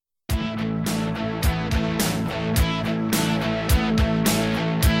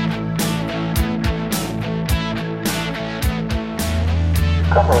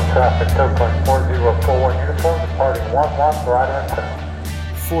traffic, Copeland 4041 uniform, departing 11 for Idaho.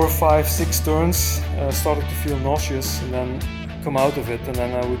 4, 5, 6 turns, started to feel nauseous and then come out of it, and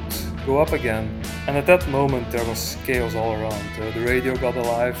then I would go up again. And at that moment there was chaos all around. The radio got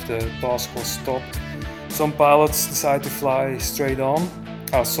alive, the task was stopped. Some pilots decided to fly straight on.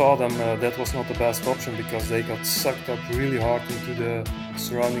 I saw them, that was not the best option because they got sucked up really hard into the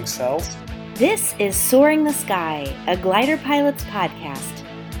surrounding cells. This is Soaring the Sky, a glider pilot's podcast,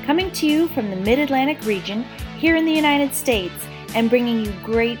 coming to you from the Mid-Atlantic region here in the United States and bringing you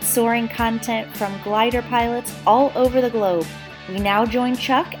great soaring content from glider pilots all over the globe. We now join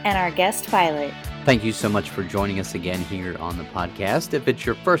Chuck and our guest pilot. Thank you so much for joining us again here on the podcast. If it's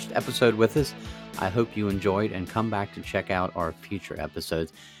your first episode with us, I hope you enjoyed and come back to check out our future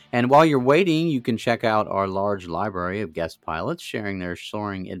episodes. And while you're waiting, you can check out our large library of guest pilots sharing their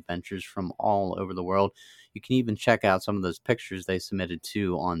soaring adventures from all over the world. You can even check out some of those pictures they submitted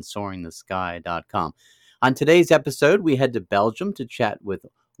to on soaringthesky.com. On today's episode, we head to Belgium to chat with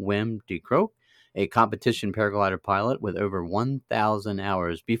Wim de Krook, a competition paraglider pilot with over 1,000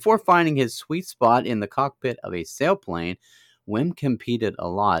 hours. Before finding his sweet spot in the cockpit of a sailplane, Wim competed a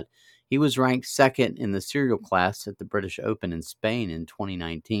lot. He was ranked second in the serial class at the British Open in Spain in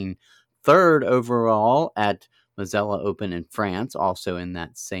 2019, third overall at Mosella Open in France, also in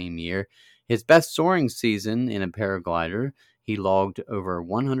that same year. His best soaring season in a paraglider, he logged over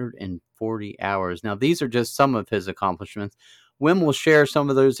 140 hours. Now, these are just some of his accomplishments. Wim will share some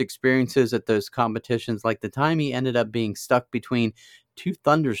of those experiences at those competitions, like the time he ended up being stuck between two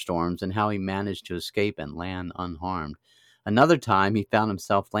thunderstorms and how he managed to escape and land unharmed. Another time, he found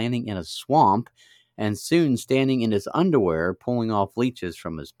himself landing in a swamp and soon standing in his underwear, pulling off leeches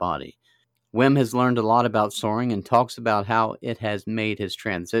from his body. Wim has learned a lot about soaring and talks about how it has made his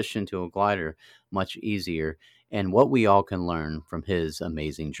transition to a glider much easier and what we all can learn from his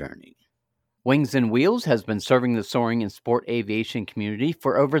amazing journey. Wings and Wheels has been serving the soaring and sport aviation community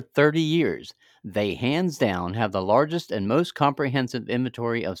for over 30 years. They hands down have the largest and most comprehensive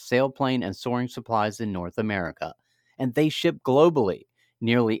inventory of sailplane and soaring supplies in North America. And they ship globally.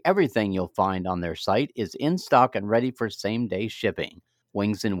 Nearly everything you'll find on their site is in stock and ready for same-day shipping.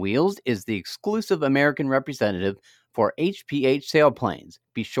 Wings and Wheels is the exclusive American representative for HPH sailplanes.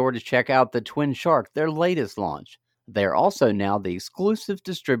 Be sure to check out the Twin Shark, their latest launch. They're also now the exclusive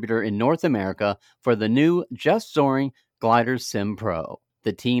distributor in North America for the new Just Soaring Glider Sim Pro.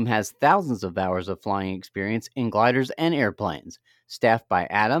 The team has thousands of hours of flying experience in gliders and airplanes, staffed by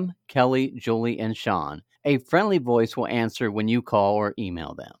Adam, Kelly, Julie, and Sean. A friendly voice will answer when you call or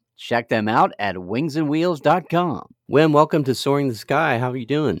email them. Check them out at wingsandwheels.com. Wim, welcome to Soaring the Sky. How are you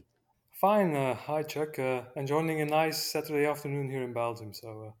doing? Fine. Hi, Chuck. Enjoying a nice Saturday afternoon here in Belgium.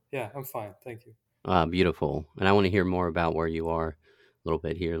 So, yeah, I'm fine. Thank you. Beautiful. And I want to hear more about where you are a little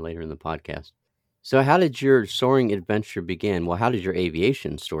bit here later in the podcast. So how did your soaring adventure begin? Well, how did your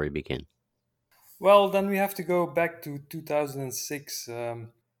aviation story begin? Well, then we have to go back to 2006.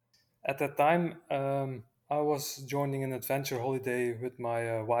 At that time, I was joining an adventure holiday with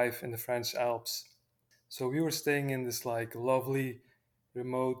my wife in the French Alps. So we were staying in this like lovely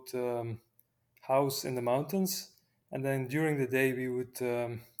remote house in the mountains. And then during the day, we would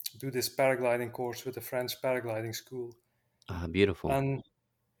do this paragliding course with the French paragliding school. Beautiful. And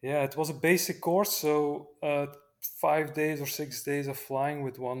yeah, it was a basic course. So 5 days or 6 days of flying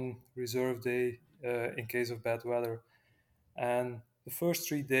with one reserve day in case of bad weather. And the first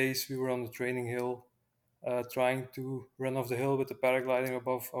 3 days we were on the training hill, trying to run off the hill with the paragliding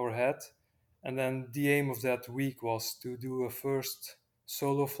above our head. And then the aim of that week was to do a first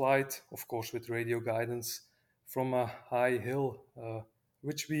solo flight, of course with radio guidance, from a high hill,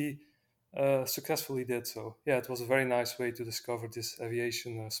 which we successfully did. So yeah, it was a very nice way to discover this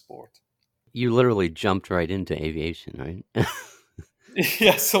aviation sport. You literally jumped right into aviation, right?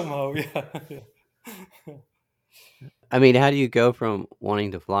 Yeah, somehow, yeah. I mean, how do you go from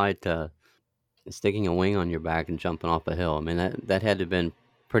wanting to fly to sticking a wing on your back and jumping off a hill? I mean, that had to have been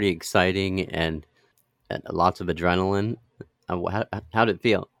pretty exciting and lots of adrenaline. How did it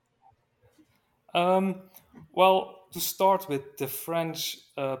feel? Well, to start with, the French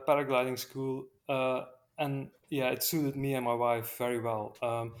paragliding school, and yeah, it suited me and my wife very well.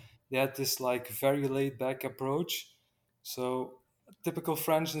 They had this like very laid back approach. So typical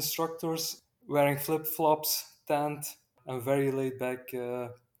French instructors wearing flip flops, tent, and very laid back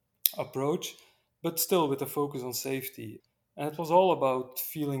approach, but still with a focus on safety. And it was all about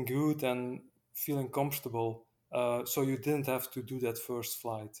feeling good and feeling comfortable. So you didn't have to do that first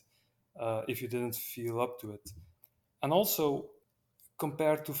flight if you didn't feel up to it. And also,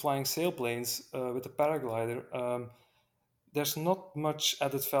 compared to flying sailplanes with a paraglider, there's not much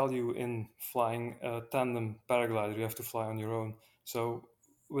added value in flying a tandem paraglider. You have to fly on your own. So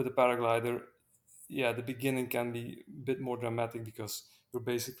with a paraglider, yeah, the beginning can be a bit more dramatic because you're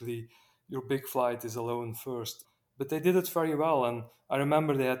basically your big flight is alone first. But they did it very well, and I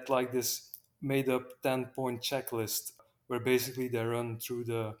remember they had like this made-up 10-point checklist where basically they run through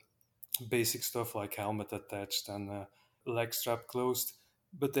the basic stuff like helmet attached and leg strap closed.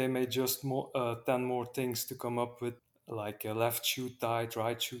 But they made just 10 more things to come up with, like a left shoe tight,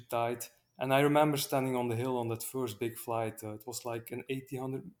 right shoe tight. And I remember standing on the hill on that first big flight. It was like an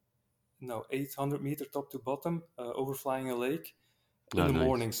 800 meter top to bottom, overflying a lake in Oh, the nice.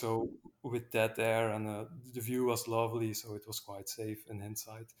 morning. So with that air, and the view was lovely, so it was quite safe in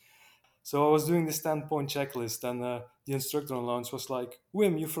hindsight. So I was doing this 10-point checklist, and the instructor on launch was like,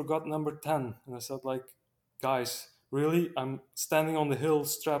 "Wim, you forgot number 10." And I said, like, "Guys, really? I'm standing on the hill,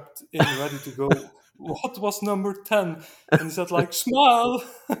 strapped in, ready to go. What was number 10?" And he said, like, "Smile."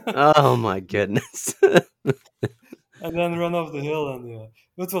 Oh my goodness. And then run off the hill, and yeah,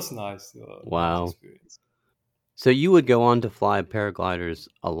 it was nice. Nice Wow. experience. So you would go on to fly paragliders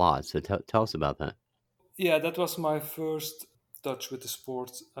a lot. So tell us about that. Yeah, that was my first touch with the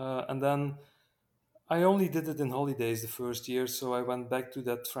sport. And then I only did it in holidays the first year, so I went back to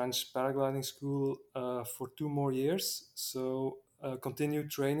that French paragliding school for 2 more years. So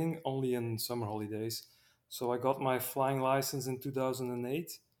continued training only in summer holidays. So I got my flying license in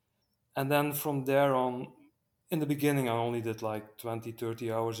 2008. And then from there on, in the beginning, I only did like 20,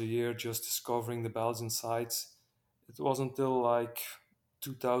 30 hours a year, just discovering the Belgian sites. It was until like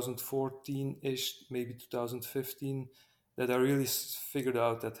 2014-ish, maybe 2015, that I really figured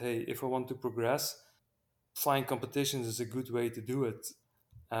out that, hey, if I want to progress, flying competitions is a good way to do it.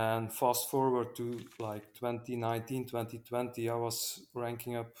 And fast forward to like 2019, 2020, I was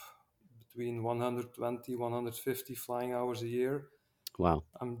ranking up between 120, 150 flying hours a year. Wow.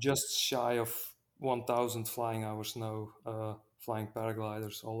 I'm just shy of 1,000 flying hours now, flying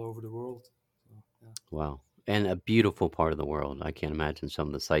paragliders all over the world. So, yeah. Wow. And a beautiful part of the world. I can't imagine some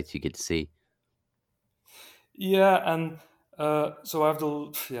of the sights you get to see. Yeah, and so I have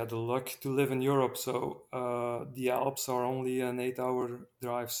the luck to live in Europe. So the Alps are only an 8-hour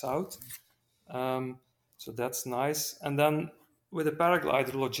drive south. So that's nice. And then with a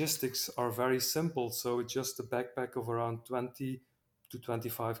paraglider, logistics are very simple. So it's just a backpack of around 20 to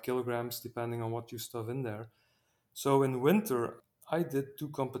 25 kilograms, depending on what you stuff in there. So in winter, I did 2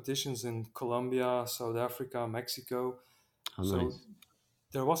 competitions in Colombia, South Africa, Mexico. Oh, So nice.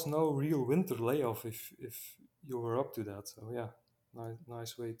 there was no real winter layoff if you were up to that. So yeah,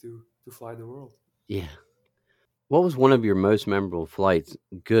 nice way to fly the world. Yeah. What was one of your most memorable flights,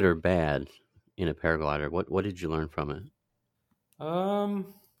 good or bad, in a paraglider? What did you learn from it?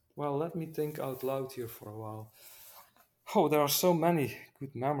 Well, let me think out loud here for a while. Oh, there are so many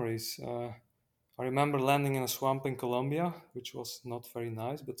good memories. I remember landing in a swamp in Colombia, which was not very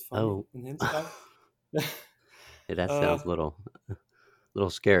nice, but funny Oh, in hindsight. yeah, that uh, sounds little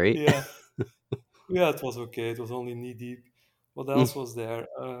scary. yeah, yeah, it was okay. It was only knee deep. What Mm. else was there?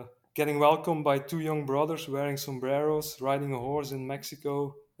 Getting welcomed by two young brothers wearing sombreros, riding a horse in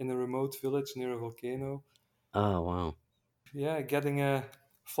Mexico in a remote village near a volcano. Oh, wow. Yeah, getting a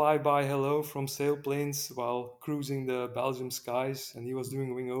flyby hello from sailplanes while cruising the Belgium skies, and he was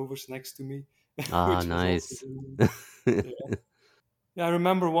doing wingovers next to me, Ah, which was also nice. really nice. Yeah. Yeah, I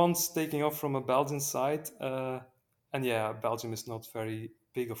remember once taking off from a Belgian site, and yeah, Belgium is not very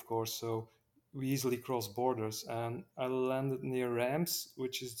big, of course, so we easily cross borders. And I landed near Reims,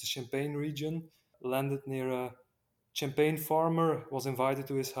 which is the Champagne region. Landed near a champagne farmer, was invited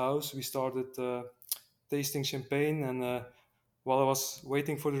to his house. We started tasting champagne, and while I was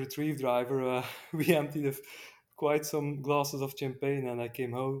waiting for the retrieve driver, we emptied quite some glasses of champagne, and I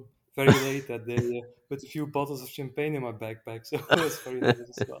came home very late that day with a few bottles of champagne in my backpack. So it was very nice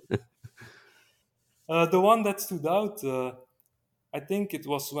as well. The one that stood out, I think it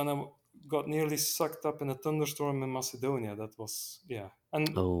was when I got nearly sucked up in a thunderstorm in Macedonia. That was, yeah.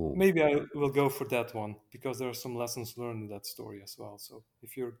 And Oh, maybe I will go for that one because there are some lessons learned in that story as well. So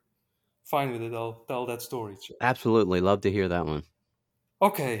if you're fine with it, I'll tell that story. absolutely. Love to hear that one.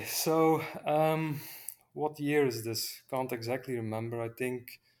 Okay, so what year is this? Can't exactly remember. I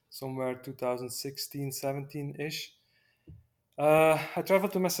think somewhere 2016, 17 ish. I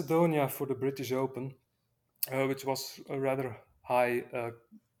traveled to Macedonia for the British Open, which was a rather high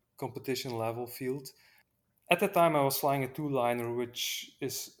competition level field. At the time, I was flying a two-liner, which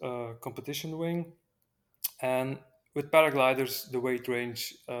is a competition wing. And with paragliders, the weight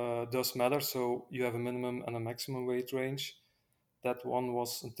range does matter. So you have a minimum and a maximum weight range. That one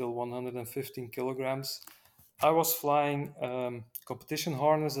was until 115 kilograms. I was flying competition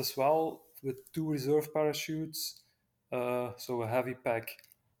harness as well with 2 reserve parachutes, so a heavy pack.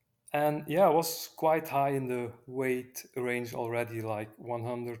 And yeah, I was quite high in the weight range already, like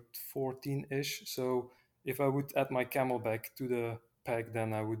 114-ish. So if I would add my camelback to the pack,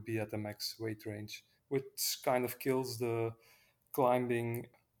 then I would be at the max weight range, which kind of kills the climbing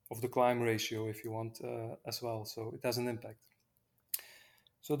of the climb ratio, if you want, as well. So it has an impact.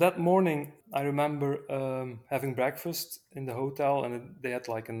 So that morning, I remember having breakfast in the hotel, and they had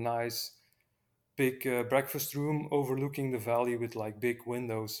like a nice big breakfast room overlooking the valley with like big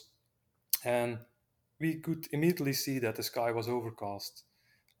windows. And we could immediately see that the sky was overcast.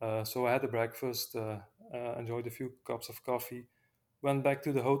 So I had a breakfast, enjoyed a few cups of coffee, went back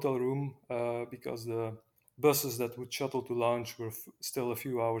to the hotel room because the buses that would shuttle to lounge were still a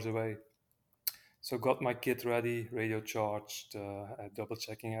few hours away. So got my kit ready, radio charged, double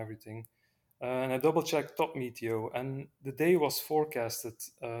checking everything. And I double checked Top Meteo, and the day was forecasted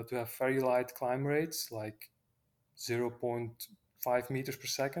to have very light climb rates, like 0.5 meters per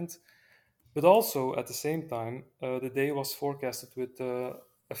second. But also at the same time, the day was forecasted with a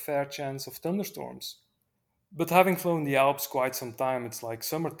fair chance of thunderstorms. But having flown the Alps quite some time, it's like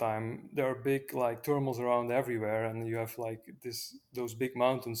summertime. There are big like thermals around everywhere, and you have like those big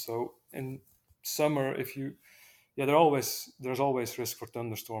mountains. So in summer, if you yeah, there's always risk for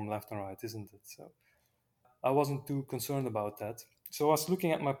thunderstorm left and right, isn't it? So I wasn't too concerned about that. So I was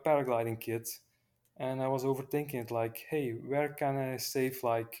looking at my paragliding kit, and I was overthinking it. Like, hey, where can I save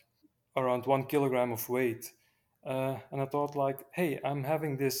like around 1 kilogram of weight? And I thought like, hey, I'm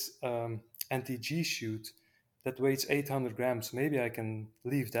having this NTG chute that weighs 800 grams. Maybe I can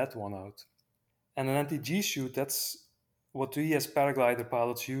leave that one out. And an NTG chute, that's what we as paraglider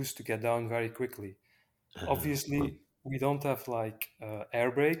pilots use to get down very quickly. Obviously, we don't have like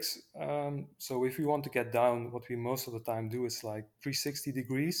air brakes. So if we want to get down, what we most of the time do is like 360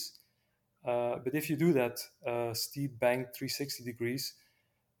 degrees. But if you do that steep bank 360 degrees,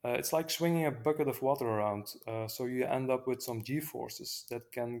 it's like swinging a bucket of water around. So you end up with some G forces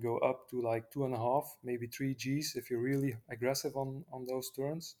that can go up to like 2.5, maybe 3 Gs if you're really aggressive on those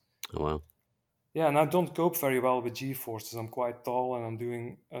turns. Oh, wow. Yeah, and I don't cope very well with G forces. I'm quite tall and I'm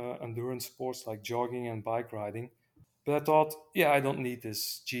doing endurance sports like jogging and bike riding. But I thought, yeah, I don't need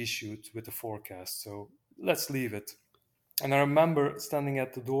this G chute with the forecast, so let's leave it. And I remember standing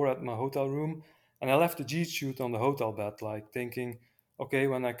at the door at my hotel room, and I left the G chute on the hotel bed, like thinking, okay,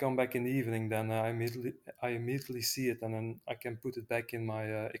 when I come back in the evening, then I immediately see it, and then I can put it back in my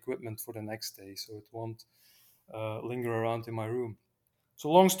equipment for the next day, so it won't linger around in my room. So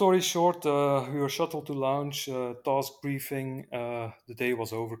long story short, we were shuttled to lounge, task briefing. The day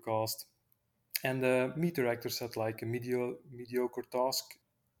was overcast, and the meet director set like a mediocre task,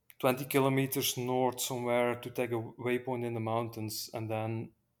 20 kilometers north somewhere to take a waypoint in the mountains, and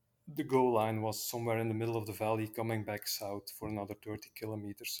then the goal line was somewhere in the middle of the valley coming back south for another 30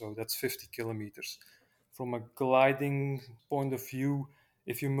 kilometers. So that's 50 kilometers. From a gliding point of view,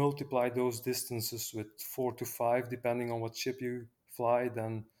 if you multiply those distances with 4 to 5, depending on what ship you fly,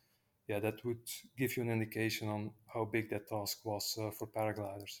 then yeah, that would give you an indication on how big that task was for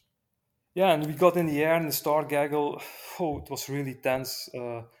paragliders. Yeah, and we got in the air and the star gaggle. Oh, it was really tense.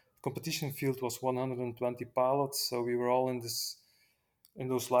 Competition field was 120 pilots, so we were all in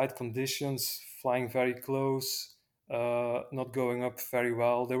those light conditions, flying very close, not going up very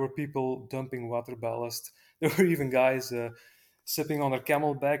well. There were people dumping water ballast. There were even guys sipping on their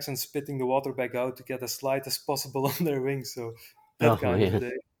camelbacks and spitting the water back out to get as light as possible on their wings. So Oh, that kind of man.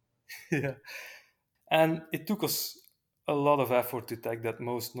 day. Yeah. And it took us a lot of effort to take that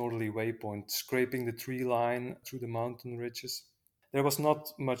most northerly waypoint, scraping the tree line through the mountain ridges. There was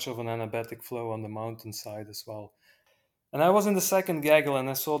not much of an anabatic flow on the mountainside as well. And I was in the second gaggle and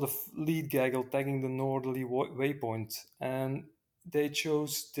I saw the lead gaggle tagging the northerly waypoint. And they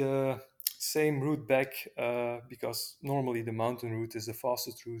chose the same route back because normally the mountain route is the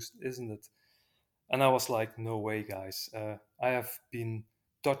fastest route, isn't it? And I was like, no way, guys. I have been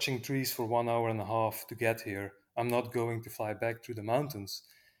touching trees for 1 hour and a half to get here. I'm not going to fly back through the mountains.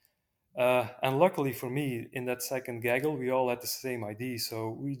 And luckily for me, in that second gaggle, we all had the same ID. So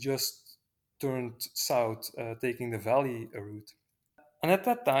we just turned south, taking the valley route. And at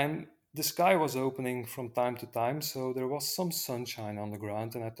that time, the sky was opening from time to time. So there was some sunshine on the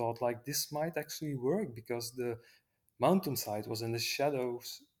ground. And I thought, like, this might actually work because the mountainside was in the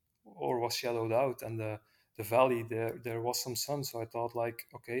shadows or was shadowed out, and the valley there was some sun. So I thought like,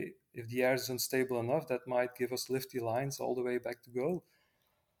 okay, if the air is unstable enough, that might give us lifty lines all the way back to goal,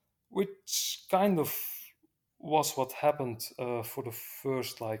 which kind of was what happened for the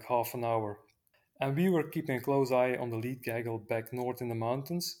first like half an hour. And we were keeping a close eye on the lead gaggle back north in the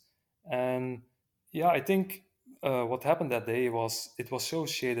mountains. And yeah, I think what happened that day was it was so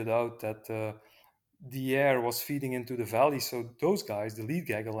shaded out that the air was feeding into the valley. So those guys, the lead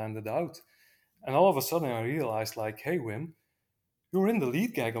gaggle, landed out. And all of a sudden I realized, like, hey, Wim, you're in the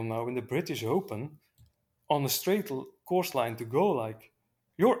lead gaggle now in the British Open on a straight course line to go. Like,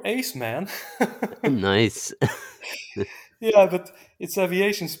 you're ace, man. Nice. Yeah, but it's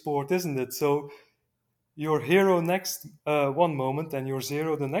aviation sport, isn't it? So you're hero next one moment and you're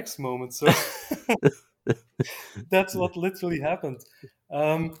zero the next moment. So that's what literally happened.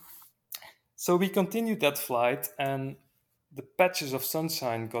 Um, so we continued that flight, and the patches of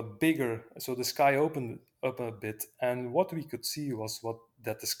sunshine got bigger. So the sky opened up a bit, and what we could see was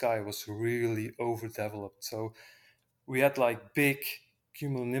that the sky was really overdeveloped. So we had like big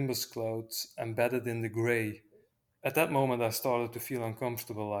cumulonimbus clouds embedded in the gray. At that moment, I started to feel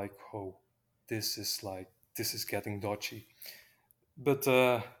uncomfortable. Like, oh, this is getting dodgy. But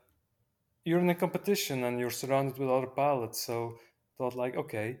you're in a competition and you're surrounded with other pilots, so thought like,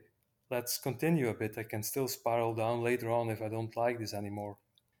 okay, let's continue a bit. I can still spiral down later on if I don't like this anymore.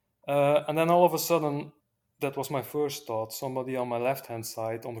 And then all of a sudden, that was my first thought. Somebody on my left hand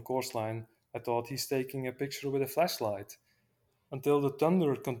side on the course line, I thought he's taking a picture with a flashlight. Until the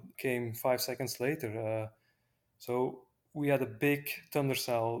thunder came 5 seconds later. So we had a big thunder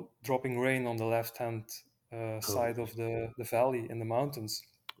cell dropping rain on the left hand side of the valley in the mountains.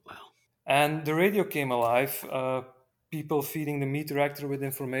 Wow. And the radio came alive. People feeding the meter actor with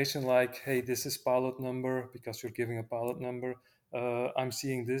information like, hey, this is pilot number, because you're giving a pilot number. I'm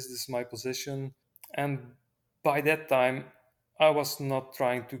seeing this is my position. And by that time, I was not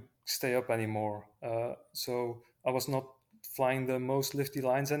trying to stay up anymore. So I was not flying the most lifty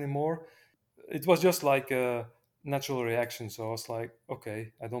lines anymore. It was just like a natural reaction. So I was like,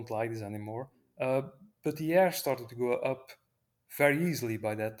 okay, I don't like this anymore. But the air started to go up very easily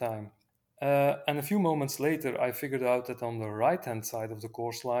by that time. And a few moments later, I figured out that on the right-hand side of the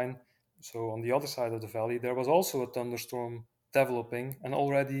course line, so on the other side of the valley, there was also a thunderstorm developing and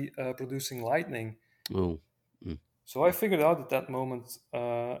already producing lightning. Oh. So I figured out at that moment,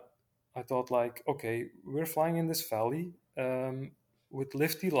 I thought like, okay, we're flying in this valley with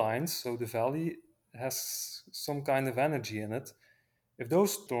lifty lines, so the valley has some kind of energy in it. If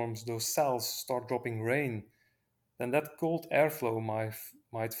those storms, those cells start dropping rain, then that cold airflow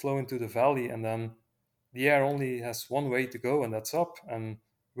might flow into the valley, and then the air only has one way to go, and that's up, and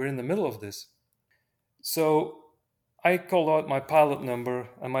we're in the middle of this. So I called out my pilot number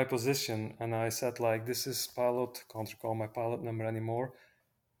and my position, and I said like, this is pilot, can't recall my pilot number anymore,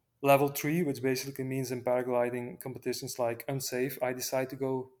 level 3, which basically means in paragliding competitions like unsafe. I decide to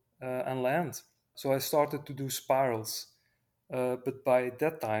go and land. So I started to do spirals, but by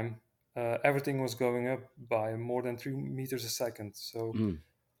that time everything was going up by more than 3 meters a second. So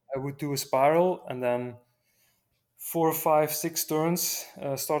I would do a spiral, and then 4, 5, 6 turns,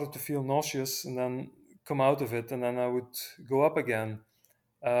 started to feel nauseous, and then come out of it, and then I would go up again.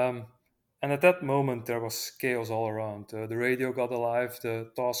 And at that moment, there was chaos all around. The radio got alive,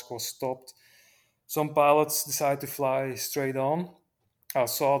 the task was stopped. Some pilots decided to fly straight on. I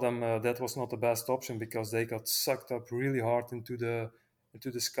saw them. That was not the best option because they got sucked up really hard into the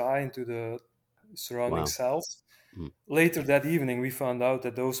sky, into the surrounding cells. Later that evening, we found out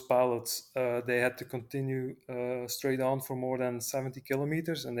that those pilots they had to continue straight on for more than 70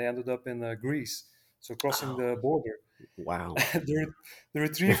 kilometers, and they ended up in Greece, so crossing the border. Wow. The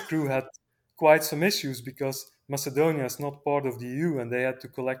retrieve crew had quite some issues because Macedonia is not part of the EU, and they had to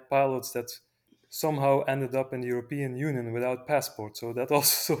collect pilots that somehow ended up in the European Union without passport. So that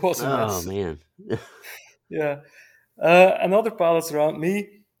also was a mess. Oh man. Yeah. And other pilots around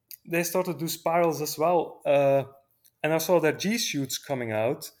me, they started to do spirals as well. And I saw their G chutes coming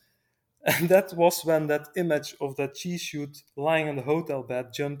out. And that was when that image of that G chute lying on the hotel bed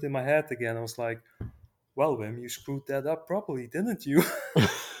jumped in my head again. I was like, well, Wim, you screwed that up properly, didn't you?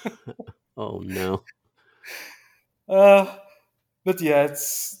 Oh no. But yeah,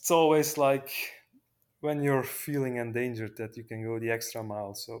 it's always like when you're feeling endangered that you can go the extra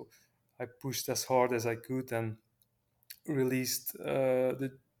mile. So I pushed as hard as I could and released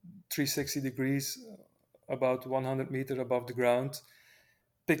the 360 degrees about 100 meters above the ground,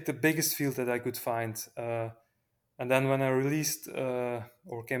 picked the biggest field that I could find. And then when I released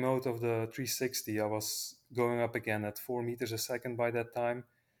or came out of the 360, I was going up again at 4 meters a second by that time.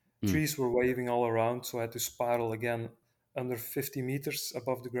 Trees were waving all around, so I had to spiral again under 50 meters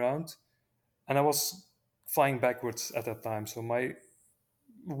above the ground. And I was flying backwards at that time, so my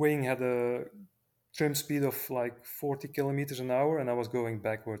wing had a trim speed of like 40 kilometers an hour, and I was going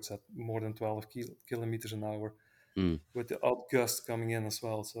backwards at more than 12 kilometers an hour Mm. with the odd gust coming in as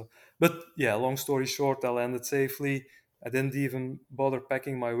well. So, but yeah, long story short, I landed safely. I didn't even bother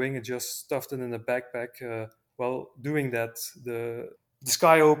packing my wing. I just stuffed it in a backpack. While doing that, the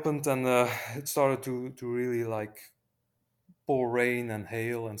sky opened and it started to really like pour rain and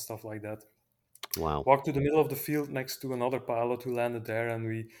hail and stuff like that. Wow. Walked to the middle of the field next to another pilot who landed there, and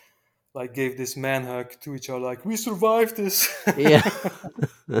we like gave this man hug to each other, like we survived this. Yeah.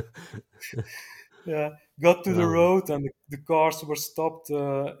 Yeah, got to the Oh, road and the cars were stopped,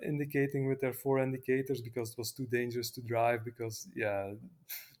 indicating with their four indicators because it was too dangerous to drive because yeah,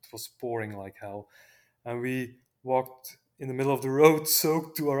 it was pouring like hell, and we walked in the middle of the road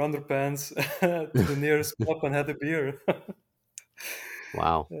soaked to our underpants to the nearest pub and had a beer.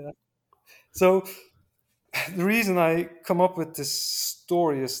 wow. Yeah. So the reason I come up with this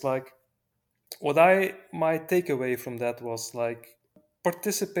story is like what I my takeaway from that was like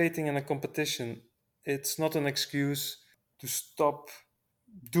participating in a competition. It's not an excuse to stop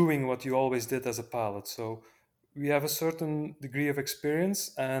doing what you always did as a pilot. So we have a certain degree of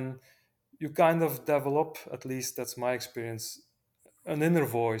experience, and you kind of develop, at least that's my experience, an inner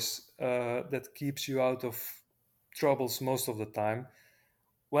voice that keeps you out of troubles most of the time.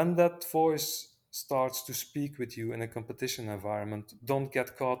 When that voice starts to speak with you in a competition environment, don't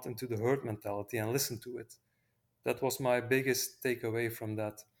get caught into the herd mentality and listen to it. That was my biggest takeaway from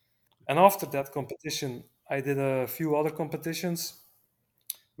that. And after that competition, I did a few other competitions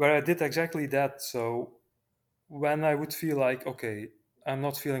where I did exactly that. So when I would feel like, okay, I'm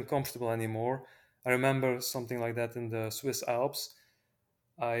not feeling comfortable anymore, I remember something like that in the Swiss Alps.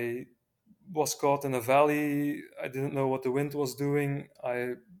 I was caught in a valley. I didn't know what the wind was doing.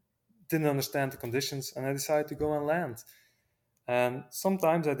 I didn't understand the conditions, and I decided to go and land. And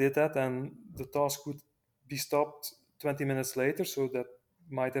sometimes I did that, and the task would be stopped 20 minutes later, so that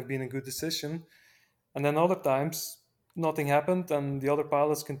might have been a good decision. And then other times, nothing happened, and the other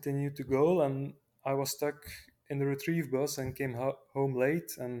pilots continued to go, and I was stuck in the retrieve bus and came home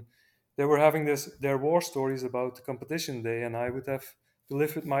late. And they were having their war stories about the competition day, and I would have to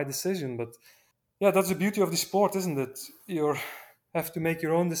live with my decision. But yeah, that's the beauty of the sport, isn't it? You have to make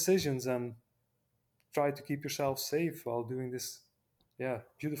your own decisions and try to keep yourself safe while doing this, yeah,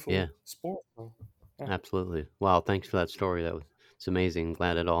 Yeah, beautiful sport. So, yeah. absolutely. Wow, thanks for that story. It's amazing.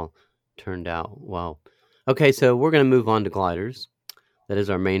 Glad it all turned out well. Okay, so we're going to move on to gliders. That is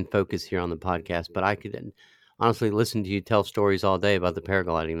our main focus here on the podcast. But I could honestly listen to you tell stories all day about the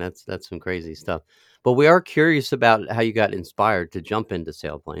paragliding. That's some crazy stuff. But we are curious about how you got inspired to jump into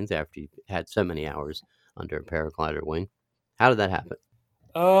sailplanes after you had so many hours under a paraglider wing. How did that happen?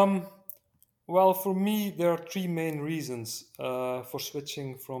 Um, well, for me, there are three main reasons for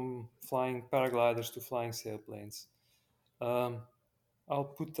switching from flying paragliders to flying sailplanes. Um, I'll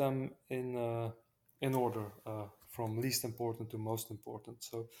put them in order from least important to most important.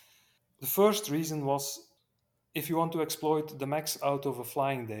 So the first reason was if you want to exploit the max out of a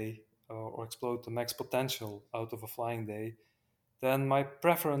flying day or exploit the max potential out of a flying day, then my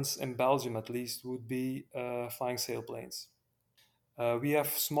preference in Belgium at least would be flying sailplanes. We have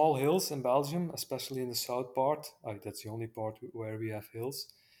small hills in Belgium, especially in the south part. That's the only part where we have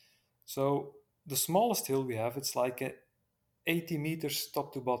hills. So the smallest hill we have, it's like 80 meters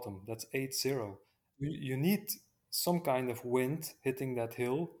top to bottom. That's 80. You need some kind of wind hitting that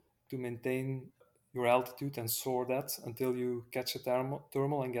hill to maintain your altitude and soar that until you catch a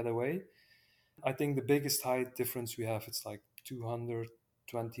thermal and get away. I think the biggest height difference we have, it's like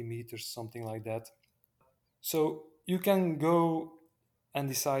 220 meters, something like that. So you can go and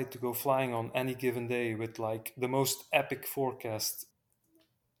decide to go flying on any given day with like the most epic forecast.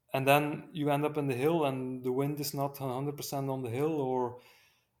 And then you end up in the hill and the wind is not 100% on the hill, or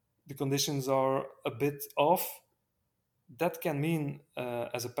the conditions are a bit off. That can mean,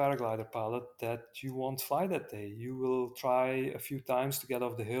 as a paraglider pilot, that you won't fly that day. You will try a few times to get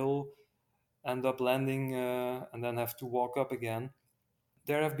off the hill, end up landing, and then have to walk up again.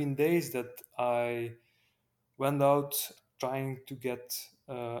 There have been days that I went out trying to get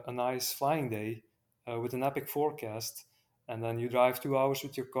a nice flying day with an epic forecast, and then you drive 2 hours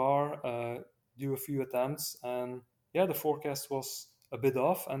with your car, do a few attempts, and yeah, the forecast was a bit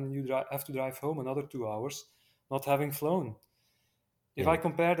off, and you have to drive home another 2 hours, not having flown. If Yeah. I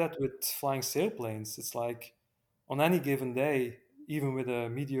compare that with flying sailplanes, it's like on any given day, even with a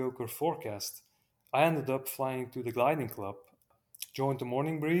mediocre forecast, I ended up flying to the gliding club, joined the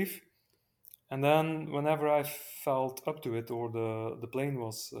morning brief, and then whenever I felt up to it or the plane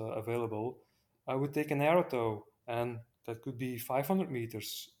was available, I would take an aerotow and that could be 500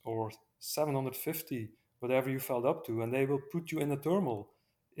 meters or 750, whatever you felt up to, and they will put you in a thermal.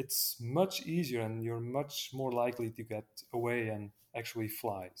 It's much easier and you're much more likely to get away and actually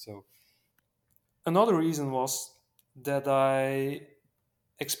fly. So another reason was that I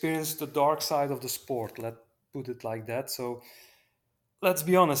experienced the dark side of the sport, let's put it like that. So let's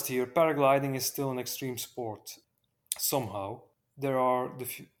be honest here, paragliding is still an extreme sport. Somehow there are the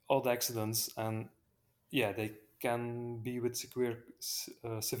odd accidents, and yeah, they can be with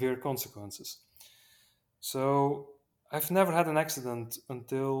severe consequences. So I've never had an accident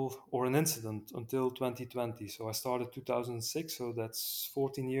or an incident until 2020. So I started 2006, so that's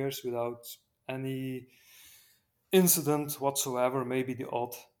 14 years without any incident whatsoever. Maybe the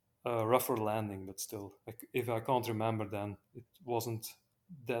odd rougher landing, but still, if I can't remember, then it wasn't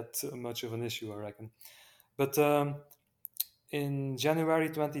that much of an issue, I reckon. But in January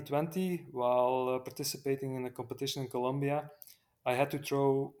 2020, while participating in a competition in Colombia, I had to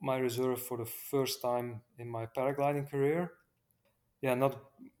throw my reserve for the first time in my paragliding career. Yeah, not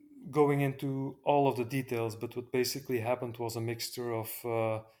going into all of the details, but what basically happened was a mixture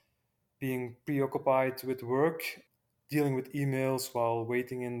of being preoccupied with work, dealing with emails while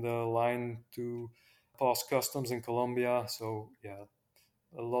waiting in the line to pass customs in Colombia. So, yeah,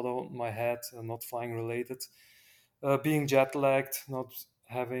 a lot on my head, not flying related. Being jet lagged, not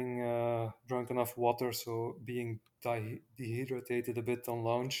having drunk enough water, so being dehydrated a bit on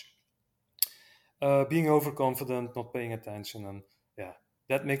launch, being overconfident, not paying attention, and yeah,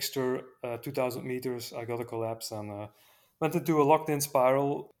 that mixture. 2,000 meters, I got a collapse and went into a locked-in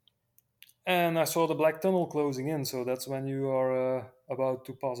spiral, and I saw the black tunnel closing in. So that's when you are about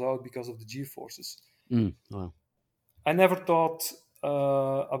to pass out because of the G forces. Wow. I never thought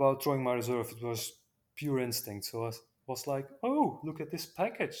about throwing my reserve. It was pure instinct. So I was like, oh, look at this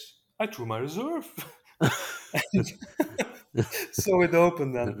package. I threw my reserve. So it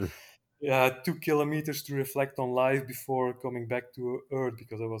opened and yeah, 2 kilometers to reflect on life before coming back to Earth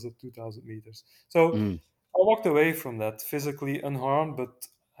because I was at 2,000 meters. So Mm. I walked away from that physically unharmed, but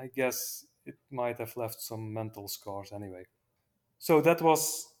I guess it might have left some mental scars anyway. So that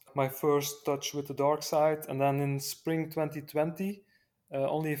was my first touch with the dark side. And then in spring 2020,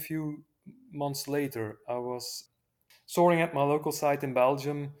 only a few months later, I was soaring at my local site in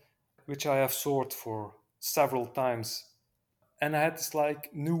Belgium, which I have soared for several times. And I had this like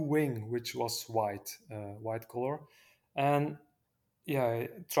new wing, which was white color. And yeah, I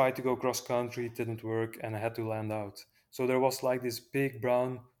tried to go cross country, it didn't work, and I had to land out. So there was like this big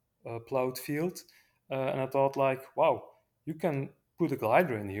brown plowed field, and I thought like, wow, you can put a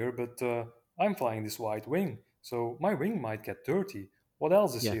glider in here, but I'm flying this white wing, so my wing might get dirty. What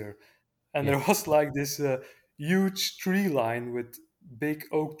else is Yeah. here? And Yeah. there was like this huge tree line with big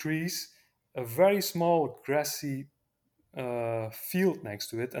oak trees, a very small grassy field next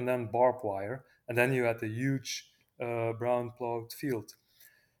to it, and then barbed wire, and then you had a huge brown plowed field.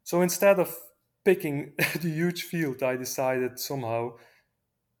 So instead of picking the huge field, I decided somehow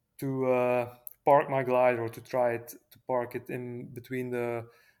to park my glider, or to try it to park it in between the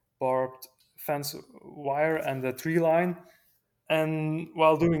barbed fence wire and the tree line. And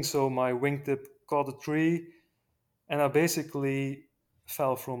while doing so, my wingtip caught a tree, and I basically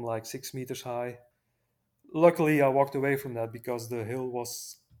fell from like 6 meters high. Luckily, I walked away from that because the hill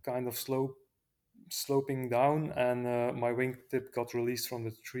was kind of sloping down, and my wingtip got released from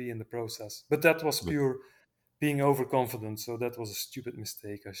the tree in the process. But that was pure being overconfident, so that was a stupid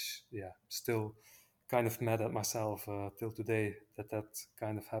mistake. Yeah, still kind of mad at myself till today that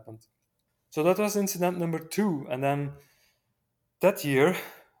kind of happened. So that was incident number 2, and then that year,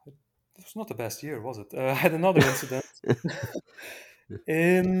 it was not the best year, was it? I had another incident.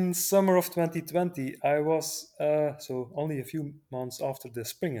 In summer of 2020, I was, so only a few months after the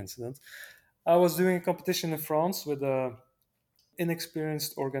spring incident, I was doing a competition in France with a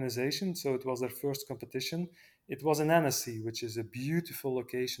inexperienced organization. So it was their first competition. It was in Annecy, which is a beautiful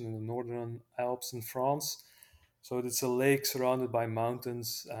location in the northern Alps in France. So it's a lake surrounded by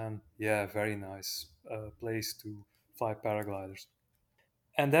mountains, and yeah, very nice place to fly paragliders.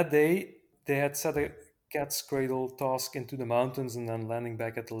 And that day, they had set a cat's cradle task into the mountains and then landing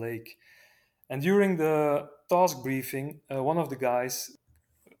back at the lake. And during the task briefing, one of the guys,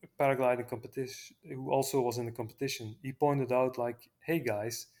 paragliding competition, who also was in the competition, he pointed out like, "Hey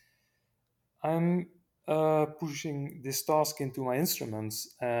guys, I'm pushing this task into my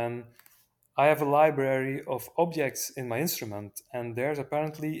instruments, and I have a library of objects in my instrument, and there's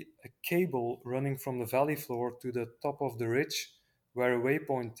apparently a cable running from the valley floor to the top of the ridge where a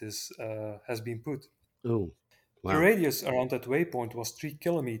waypoint has been put. Oh, The wow. radius around that waypoint was 3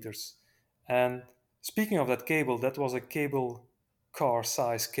 kilometers, and Speaking of that cable, that was a cable car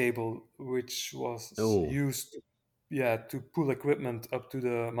size cable which was Oh, used, yeah, to pull equipment up to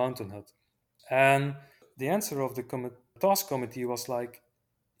the mountain hut. And the answer of the task committee was like,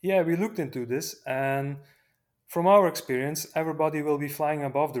 yeah, we looked into this, and from our experience, everybody will be flying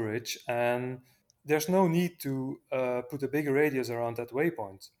above the ridge, and there's no need to put a bigger radius around that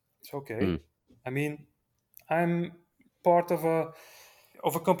waypoint. It's okay. hmm. I mean, I'm part of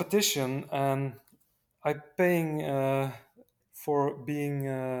a competition, and I'm paying for being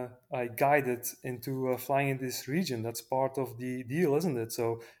I guided into flying in this region. That's part of the deal, isn't it?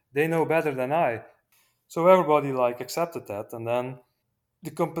 So they know better than I. So everybody like accepted that, and then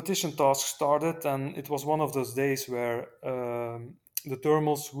the competition task started, and it was one of those days where the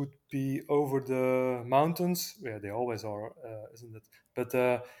thermals would be over the mountains. Yeah, they always are, isn't it?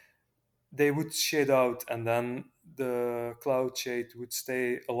 But they would shade out, and then the cloud shade would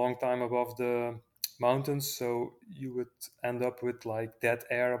stay a long time above the mountains, so you would end up with like dead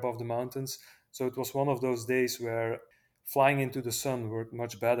air above the mountains. So it was one of those days where flying into the sun worked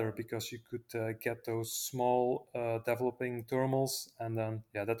much better because you could get those small developing thermals, and then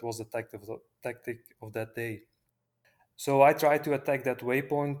yeah, that was the tactic of that day. So I tried to attack that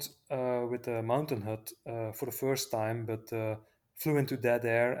waypoint with a mountain hut for the first time, but flew into dead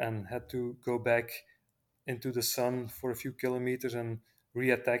air and had to go back into the sun for a few kilometers and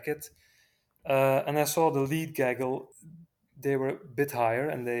re-attack it. And I saw the lead gaggle; they were a bit higher,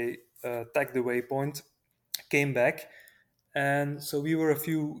 and they tagged the waypoint, came back, and so we were a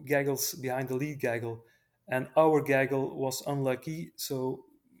few gaggles behind the lead gaggle, and our gaggle was unlucky, so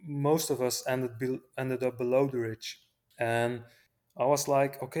most of us ended up below the ridge. And I was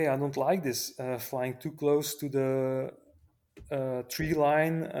like, okay, I don't like this flying too close to the tree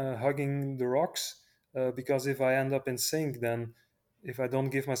line, hugging the rocks, because if I end up in sync, then if I don't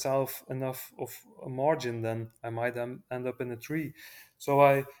give myself enough of a margin, then I might end up in a tree. So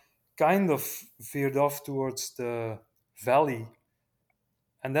I kind of veered off towards the valley.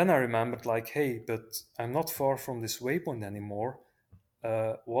 And then I remembered, like, hey, but I'm not far from this waypoint anymore.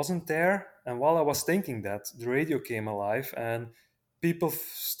 Wasn't there? And while I was thinking that, the radio came alive, and people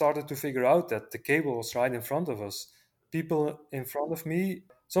started to figure out that the cable was right in front of us. People in front of me,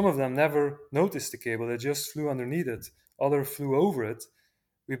 some of them never noticed the cable, they just flew underneath it, others flew over it.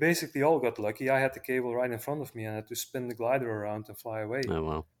 We basically all got lucky. I had the cable right in front of me and I had to spin the glider around and fly away. Oh,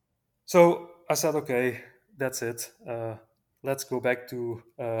 wow. So I said, okay, that's it. Let's go back to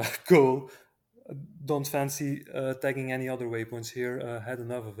goal. Don't fancy tagging any other waypoints here. Had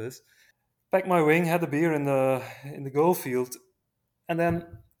enough of this. Packed my wing, had a beer in the goal field, and then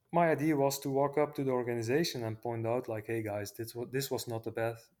my idea was to walk up to the organization and point out, like, hey guys, this was not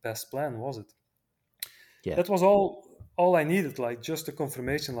the best plan, was it? Yeah. That was all I needed, like just a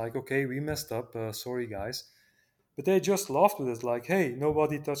confirmation, like, okay, we messed up. Sorry, guys. But they just laughed with it, like, hey,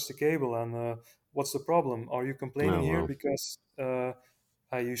 nobody touched the cable, and what's the problem? Are you complaining Oh, here wow. because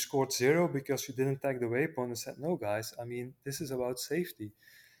you scored 0 because you didn't tag the waypoint? I said, no, guys, I mean, this is about safety.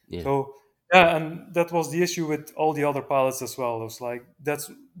 Yeah. So, yeah, and that was the issue with all the other pilots as well. It was like, that's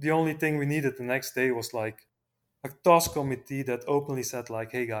the only thing we needed the next day was like a task committee that openly said,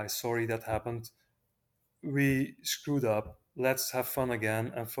 like, hey, guys, sorry that happened. We screwed up. Let's have fun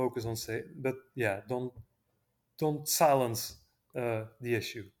again and focus on safe. But yeah, don't silence the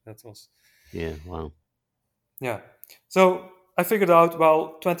issue. That was Yeah. Wow. yeah. So I figured out,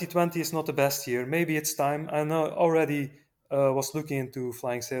 well, 2020 is not the best year. Maybe it's time. I know already was looking into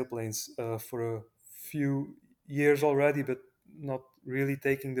flying sailplanes for a few years already, but not really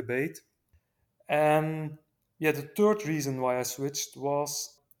taking the bait. And yeah, the third reason why I switched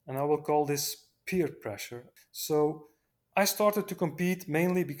was, and I will call this peer pressure. So I started to compete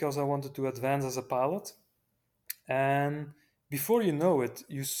mainly because I wanted to advance as a pilot. And before you know it,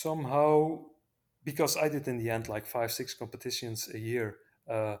 you somehow, because I did in the end like 5, 6 competitions a year,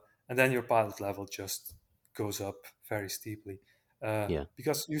 and then your pilot level just goes up very steeply. Yeah.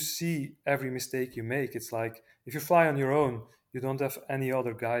 Because you see every mistake you make. It's like if you fly on your own, you don't have any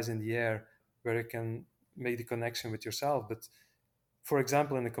other guys in the air where you can make the connection with yourself. But for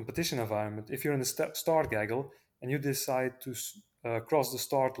example, in a competition environment, if you're in the start gaggle and you decide to cross the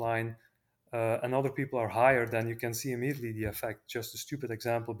start line and other people are higher, then you can see immediately the effect. Just a stupid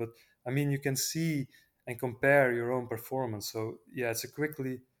example, but I mean, you can see and compare your own performance. So yeah, it's a quick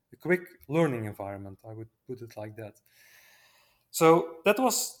learning environment. I would put it like that. So that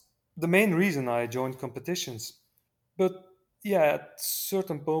was the main reason I joined competitions. But yeah, at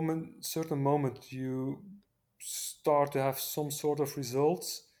certain moment, you start to have some sort of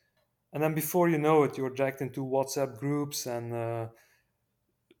results, and then before you know it, you're dragged into WhatsApp groups and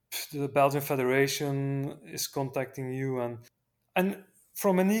the Belgian Federation is contacting you, and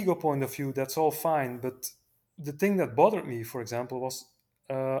from an ego point of view, that's all fine. But the thing that bothered me, for example, was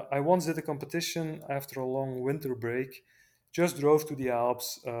I once did a competition after a long winter break, just drove to the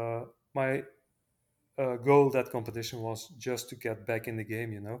Alps. My goal that competition was just to get back in the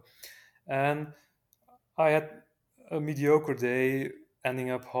game, and I had a mediocre day,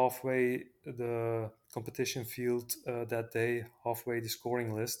 ending up halfway the competition field that day, halfway the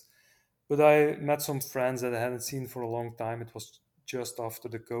scoring list. But I met some friends that I hadn't seen for a long time. It was just after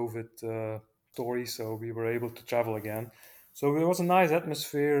the COVID story, so we were able to travel again. So it was a nice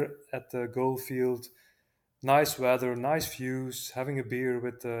atmosphere at the goal field, nice weather, nice views, having a beer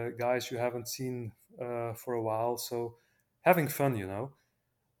with guys you haven't seen for a while. So having fun.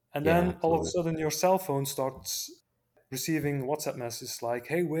 And Yeah, then all of a absolutely. sudden your cell phone starts receiving WhatsApp messages like,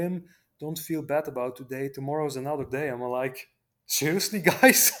 "Hey Wim, don't feel bad about today. Tomorrow's another day." I'm like, seriously,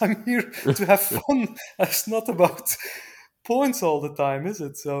 guys, I'm here to have fun. It's not about points all the time, is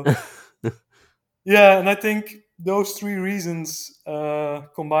it? So yeah, and I think those three reasons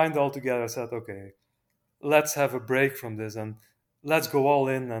combined all together said, okay, let's have a break from this and let's go all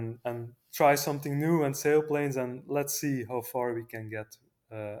in and try something new and sailplanes, and let's see how far we can get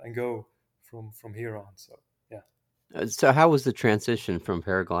and go from here on. So yeah. So, how was the transition from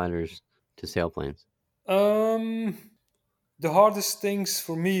paragliders to sailplanes? Um, the hardest things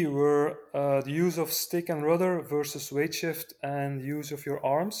for me were the use of stick and rudder versus weight shift and use of your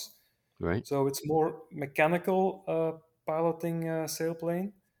arms. Right? So it's more mechanical piloting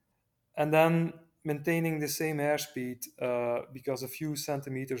sailplane, and then maintaining the same airspeed because a few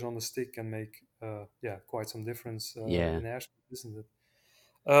centimeters on the stick can make quite some difference Yeah. in airspeed, isn't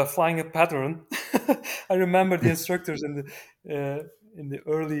it? Flying a pattern. I remember the instructors in the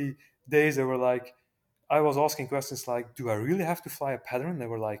early days. They were like, I was asking questions like, "Do I really have to fly a pattern?" They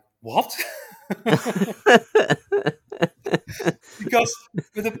were like, "What?" Because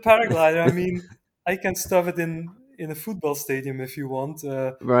with a paraglider, I mean, I can stuff it in a football stadium if you want.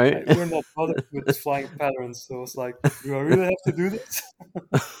 Right? We're not bothered with flying patterns, so it's like, do I really have to do this?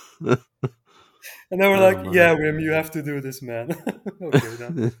 And they were Oh like, my. "Yeah, Wim, you have to do this, man." Okay,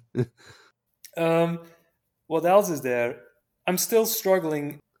 then. Um, what else is there? I'm still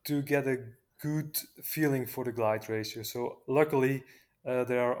struggling to get a good feeling for the glide ratio. So luckily,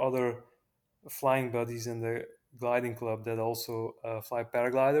 there are other flying buddies in the gliding club that also fly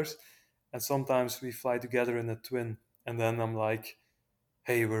paragliders, and sometimes we fly together in a twin. And then I'm like,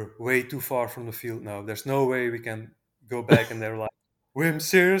 "Hey, we're way too far from the field now. There's no way we can go back." And they're like, "Wim,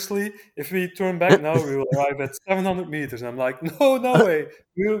 seriously? If we turn back now, we will arrive at 700 meters." And I'm like, "No, no way.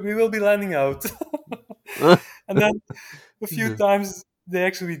 We will be landing out." And then a few times they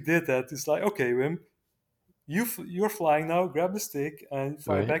actually did that. It's like, "Okay, Wim, you're flying now. Grab the stick and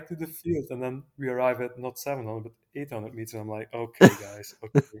fly Right? back to the field." And then we arrive at not 700 but 800 meters. I'm like, "Okay, guys,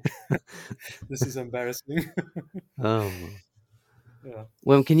 okay, this is embarrassing." Oh. Yeah.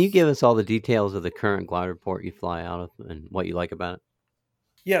 Well, can you give us all the details of the current glider port you fly out of and what you like about it?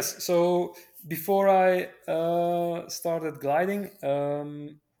 Yes. So before I started gliding,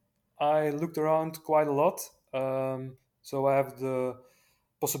 I looked around quite a lot. So I have the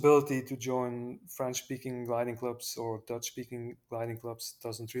possibility to join French-speaking gliding clubs or Dutch-speaking gliding clubs.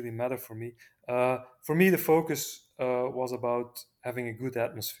 Doesn't really matter for me. For me, the focus was about having a good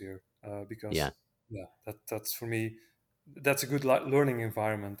atmosphere Yeah, because yeah, that's for me. That's a good learning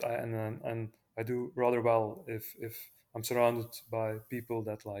environment, and I do rather well if I'm surrounded by people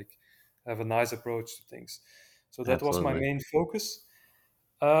that like have a nice approach to things. So that was my absolutely. main focus,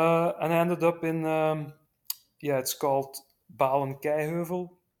 and I ended up in it's called Balen-Keiheuvel.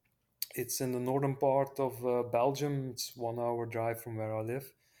 It's in the northern part of Belgium. It's 1 hour drive from where I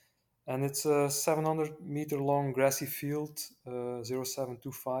live, and it's a 700-meter long grassy field,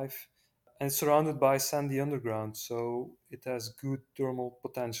 0725, and it's surrounded by sandy underground, so it has good thermal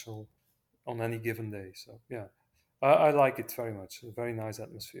potential on any given day. So yeah, I like it very much. A very nice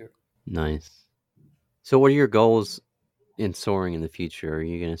atmosphere. Nice. So, what are your goals in soaring in the future? Are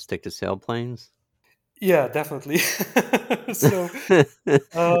you going to stick to sailplanes? Yeah, definitely. So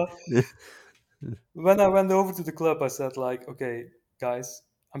uh, when I went over to the club, I said like, "Okay, guys,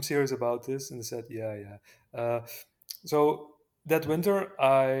 I'm serious about this," and they said, "Yeah, yeah." So that winter,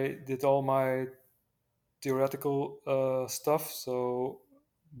 I did all my theoretical stuff. So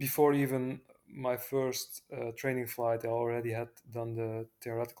before even my first training flight, I already had done the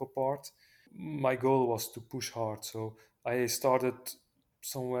theoretical part. My goal was to push hard. So I started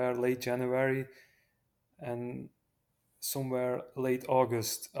somewhere late January, and somewhere late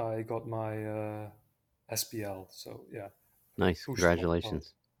August, I got my SPL. So yeah, Nice. pushed quite hard.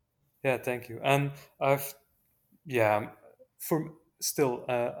 Congratulations. Yeah, thank you. And I've, yeah, for still,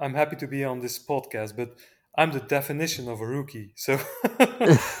 I'm happy to be on this podcast, but I'm the definition of a rookie. So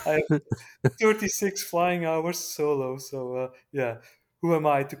I have 36 flying hours solo. So yeah, who am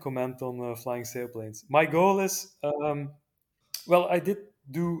I to comment on flying sailplanes? My goal is, well, I did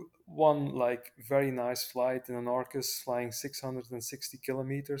do one like very nice flight in an Arcus flying 660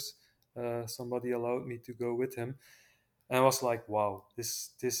 kilometers. Somebody allowed me to go with him, and I was like, wow,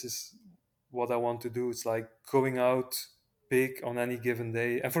 this is what I want to do. It's like going out big on any given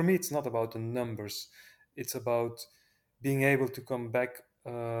day. And for me, it's not about the numbers. It's about being able to come back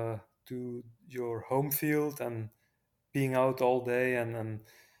to your home field and being out all day. And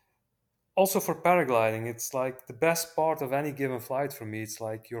also for paragliding, it's like the best part of any given flight for me. It's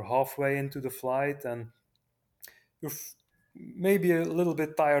like you're halfway into the flight and you're maybe a little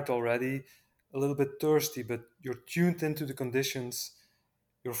bit tired already, a little bit thirsty, but you're tuned into the conditions.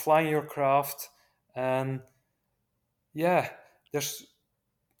 You're flying your craft, and yeah, there's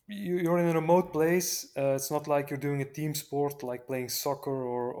you're in a remote place. It's not like you're doing a team sport like playing soccer,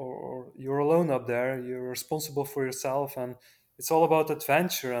 or you're alone up there. You're responsible for yourself, and it's all about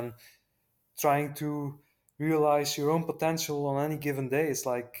adventure and trying to realize your own potential on any given day. It's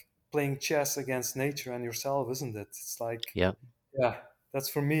like playing chess against nature and yourself, isn't it? It's like, Yep. yeah, that's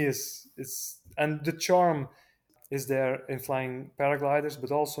for me is it's and the charm is there in flying paragliders,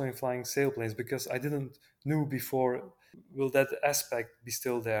 but also in flying sailplanes, because I didn't knew before will that aspect be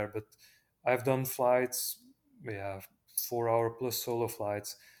still there. But I've done flights, yeah, 4 hour plus solo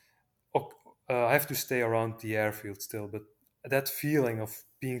flights. Ok- I have to stay around the airfield still, but that feeling of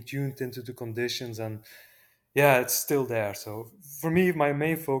being tuned into the conditions, and yeah, it's still there. So for me, my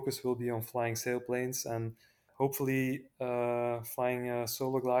main focus will be on flying sailplanes and hopefully flying a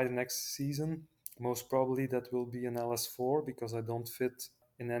solo glider next season. Most probably that will be an LS4 because I don't fit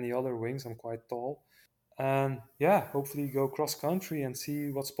in any other wings. I'm quite tall. And yeah, hopefully go cross country and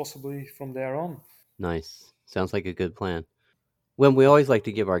see what's possibly from there on. Nice. Sounds like a good plan. Well, we always like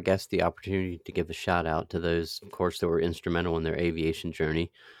to give our guests the opportunity to give a shout out to those, of course, that were instrumental in their aviation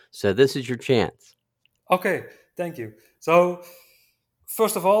journey. So this is your chance. Okay, thank you. So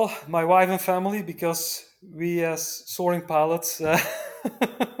first of all, my wife and family, because we as soaring pilots,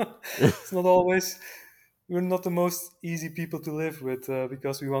 it's not always, we're not the most easy people to live with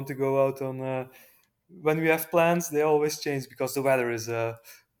because we want to go out on, when we have plans, they always change because the weather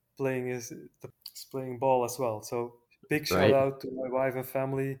playing is, is playing ball as well. So big shout Right? out to my wife and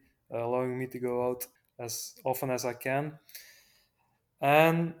family, allowing me to go out as often as I can.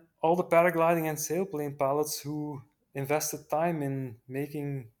 And all the paragliding and sailplane pilots who invested time in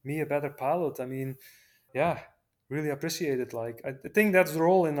making me a better pilot. I mean, yeah, really appreciate it. Like, I think that's the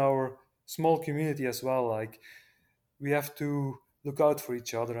role in our small community as well. Like, we have to look out for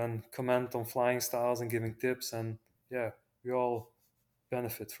each other and comment on flying styles and giving tips. And yeah, we all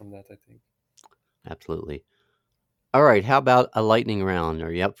benefit from that, I think. Absolutely. All right. How about a lightning round?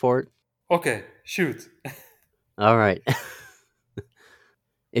 Are you up for it? Okay, shoot. All right.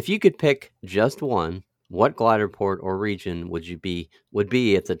 If you could pick just one, what glider port or region would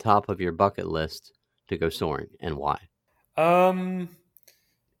be at the top of your bucket list to go soaring, and why? um,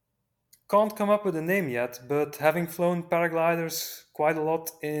 Can't come up with a name yet, but having flown paragliders quite a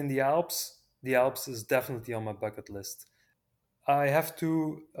lot in the Alps is definitely on my bucket list. I have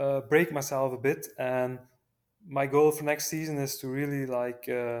to break myself a bit, and my goal for next season is to really like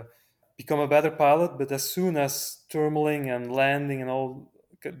become a better pilot. But as soon as thermaling and landing and all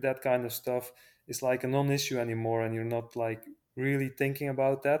that kind of stuff is like a non-issue anymore, and you're not like really thinking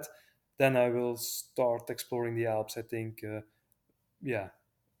about that, then I will start exploring the Alps. I think, yeah,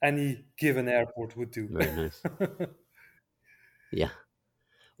 any given airport would do. Very nice. Yeah.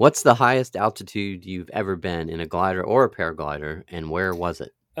 What's the highest altitude you've ever been in a glider or a paraglider, and where was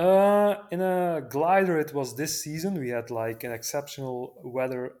it? In a glider, it was this season. We had like an exceptional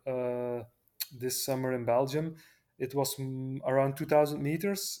weather this summer in Belgium. It was around 2,000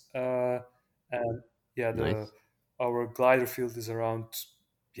 meters, and yeah, the Nice. our glider field is around,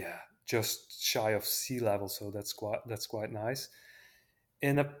 yeah, just shy of sea level, so that's quite nice.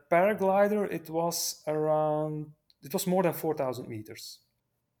 In a paraglider, it was more than 4,000 meters.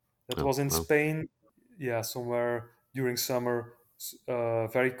 That Oh, was in well. Spain, yeah, somewhere during summer,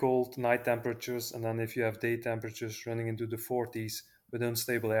 very cold night temperatures, and then if you have day temperatures running into the 40s with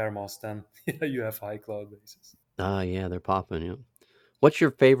unstable air mass, then yeah, you have high cloud bases. Yeah, they're popping. Yeah. What's your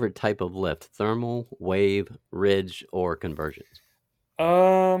favorite type of lift? Thermal, wave, ridge, or conversions?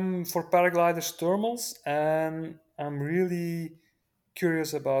 For paragliders, thermals, and I'm really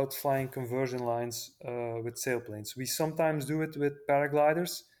curious about flying conversion lines with sailplanes. We sometimes do it with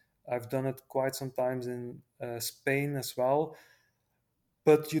paragliders, I've done it quite sometimes in Spain as well,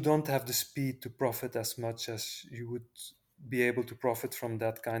 but you don't have the speed to profit as much as you would be able to profit from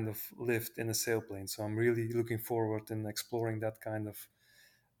that kind of lift in a sailplane. So I'm really looking forward in exploring that kind of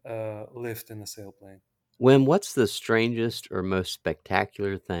lift in a sailplane. Wim, what's the strangest or most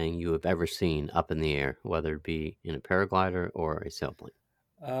spectacular thing you have ever seen up in the air, whether it be in a paraglider or a sailplane?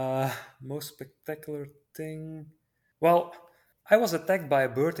 Most spectacular thing. Well, I was attacked by a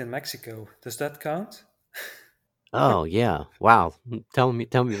bird in Mexico. Does that count? Oh yeah, wow. Tell me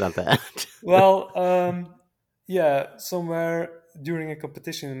about that. Well, yeah, somewhere during a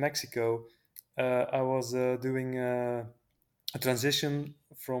competition in Mexico, I was doing a transition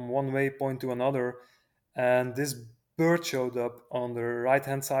from one waypoint to another, and this bird showed up on the right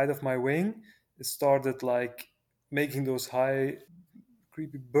hand side of my wing. It started like making those high,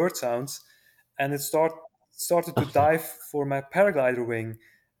 creepy bird sounds, and it started to Oh no. dive for my paraglider wing.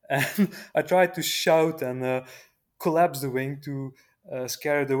 And I tried to shout and collapse the wing to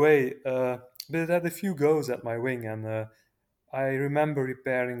scare it away. But it had a few goes at my wing, and I remember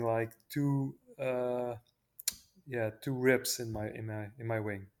repairing like two ribs in my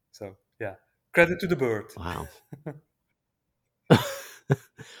wing. So yeah, credit to the bird. Wow.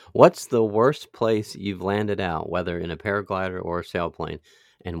 What's the worst place you've landed out, whether in a paraglider or a sailplane,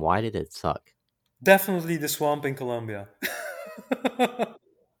 and why did it suck? Definitely the swamp in Colombia.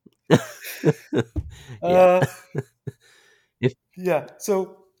 Yeah. uh, If yeah,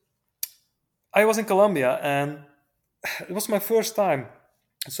 so I was in Colombia, and it was my first time.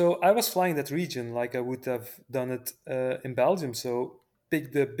 So I was flying that region like I would have done it in Belgium. So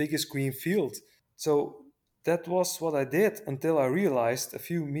pick the biggest green field. So that was what I did until I realized a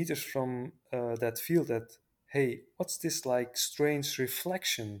few meters from that field that, hey, what's this like strange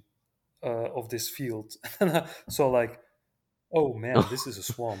reflection of this field? And I saw like, oh man, this is a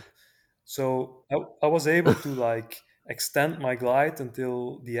swamp. So I was able to like extend my glide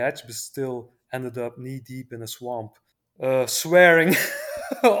until the edge, but still ended up knee deep in a swamp, swearing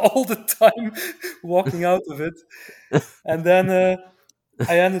all the time, walking out of it. And then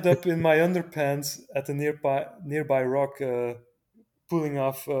I ended up in my underpants at a nearby rock, pulling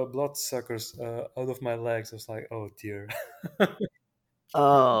off bloodsuckers out of my legs. I was like, oh dear.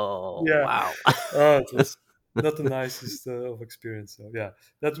 oh Yeah, wow. it was not the nicest of experience. So yeah,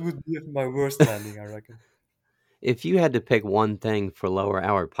 that would be my worst landing, I reckon. If you had to pick one thing for lower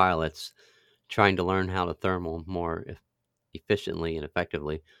hour pilots trying to learn how to thermal more efficiently and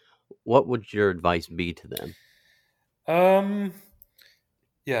effectively, what would your advice be to them? Um,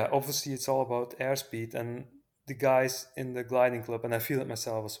 yeah, obviously it's all about airspeed, and the guys in the gliding club, and I feel it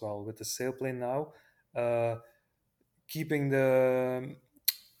myself as well with the sailplane now. Uh, Keeping the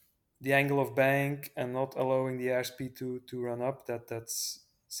angle of bank and not allowing the airspeed to run up, that's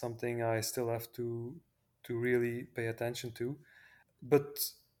something I still have to really pay attention to. But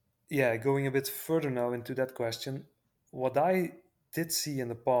yeah, going a bit further now into that question, what I did see in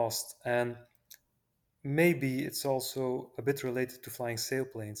the past, and maybe it's also a bit related to flying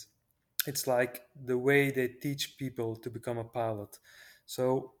sailplanes, it's like the way they teach people to become a pilot.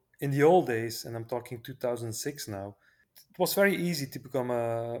 So in the old days, and I'm talking 2006 now, it was very easy to become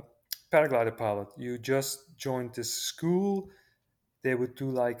a paraglider pilot. You just joined this school, they would do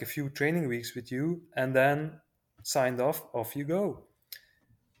like a few training weeks with you, and then signed off you go.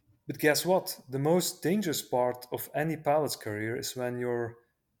 But guess what? The most dangerous part of any pilot's career is when you're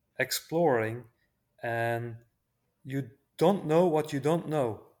exploring and you don't know what you don't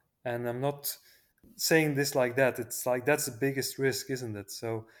know. And I'm not saying this like that. It's like that's the biggest risk, isn't it?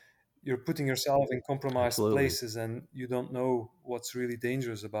 So you're putting yourself in compromised Absolutely. places and you don't know what's really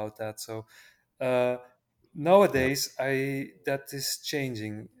dangerous about that. So uh, Yep. nowadays, I that is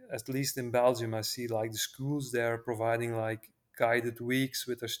changing. At least in Belgium, I see like the schools they're providing like guided weeks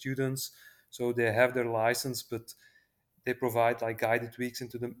with their students, so they have their license, but they provide like guided weeks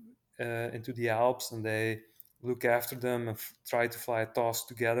into the Alps, and they look after them and try to fly a task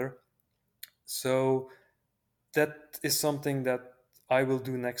together. So that is something that I will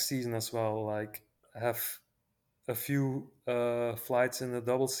do next season as well. Like have a few flights in a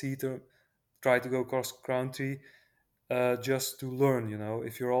double seater, try to go cross country just to learn.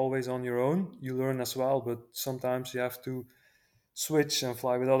 If you're always on your own, you learn as well, but sometimes you have to switch and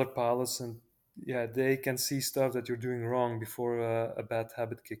fly with other pilots, and yeah, they can see stuff that you're doing wrong before a bad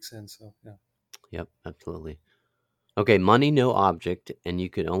habit kicks in. So yeah. Yep. Absolutely. Okay, money no object, and you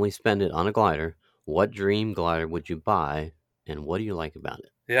could only spend it on a glider. What dream glider would you buy, and what do you like about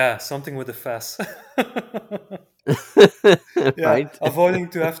Yeah, something with a fast. Yeah, Right? avoiding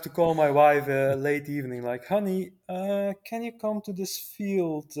to have to call my wife late evening, like, honey, can you come to this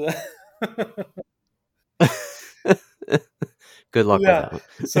field? Good luck with Yeah, that one.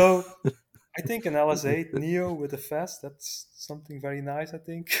 so I think an LS8 Neo with a vest, that's something very nice, I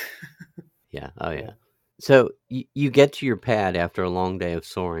think. Yeah. Oh, Yeah. yeah. So you get to your pad after a long day of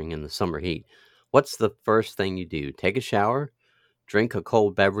soaring in the summer heat. What's the first thing you do? Take a shower, drink a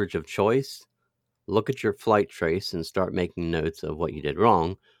cold beverage of choice, look at your flight trace and start making notes of what you did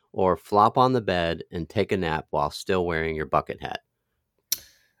wrong, or flop on the bed and take a nap while still wearing your bucket hat.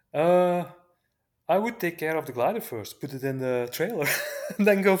 Uh, I would take care of the glider first, put it in the trailer, and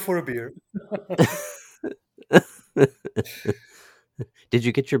then go for a beer. Did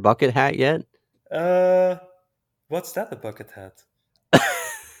you get your bucket hat yet? Uh, what's that, a bucket hat?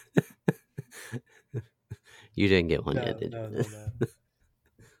 You didn't get one No, yet, did no, you? no, no.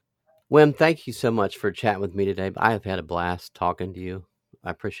 Wim, thank you so much for chatting with me today. I have had a blast talking to you.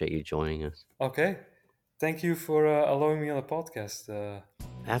 I appreciate you joining us. Okay. Thank you for allowing me on the podcast.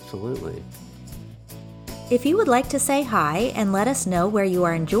 Absolutely. If you would like to say hi and let us know where you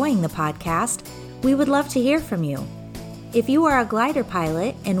are enjoying the podcast, we would love to hear from you. If you are a glider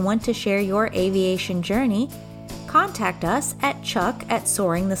pilot and want to share your aviation journey, contact us at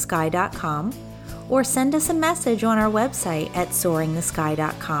chuck@soaringthesky.com or send us a message on our website at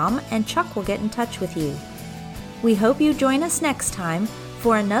soaringthesky.com and Chuck will get in touch with you. We hope you join us next time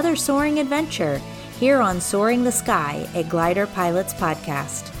for another soaring adventure here on Soaring the Sky, a Glider Pilots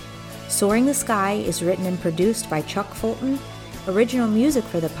podcast. Soaring the Sky is written and produced by Chuck Fulton. Original music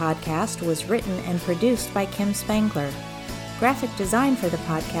for the podcast was written and produced by Kim Spangler. Graphic design for the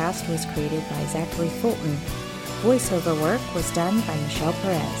podcast was created by Zachary Fulton. Voiceover work was done by Michelle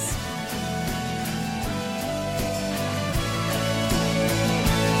Perez.